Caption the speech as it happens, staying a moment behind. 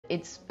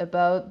It's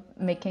about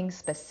making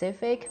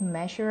specific,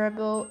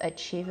 measurable,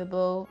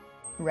 achievable,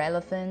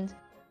 relevant,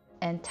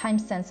 and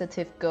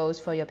time-sensitive goals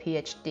for your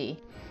PhD.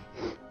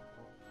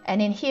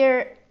 And in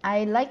here,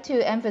 I like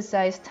to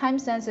emphasize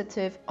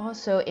time-sensitive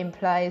also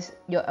implies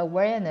your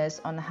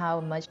awareness on how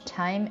much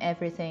time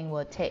everything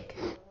will take.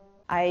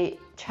 I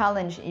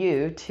challenge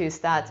you to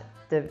start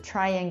the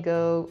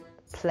triangle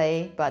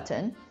play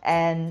button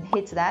and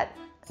hit that.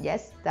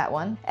 Yes, that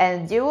one.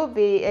 And you will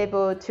be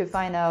able to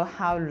find out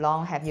how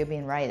long have you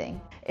been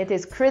writing. It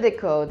is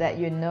critical that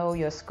you know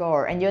your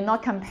score and you're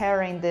not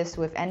comparing this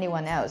with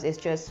anyone else. It's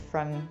just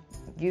from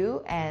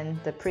you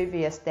and the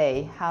previous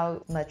day.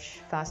 How much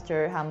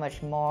faster, how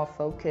much more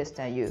focused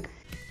are you?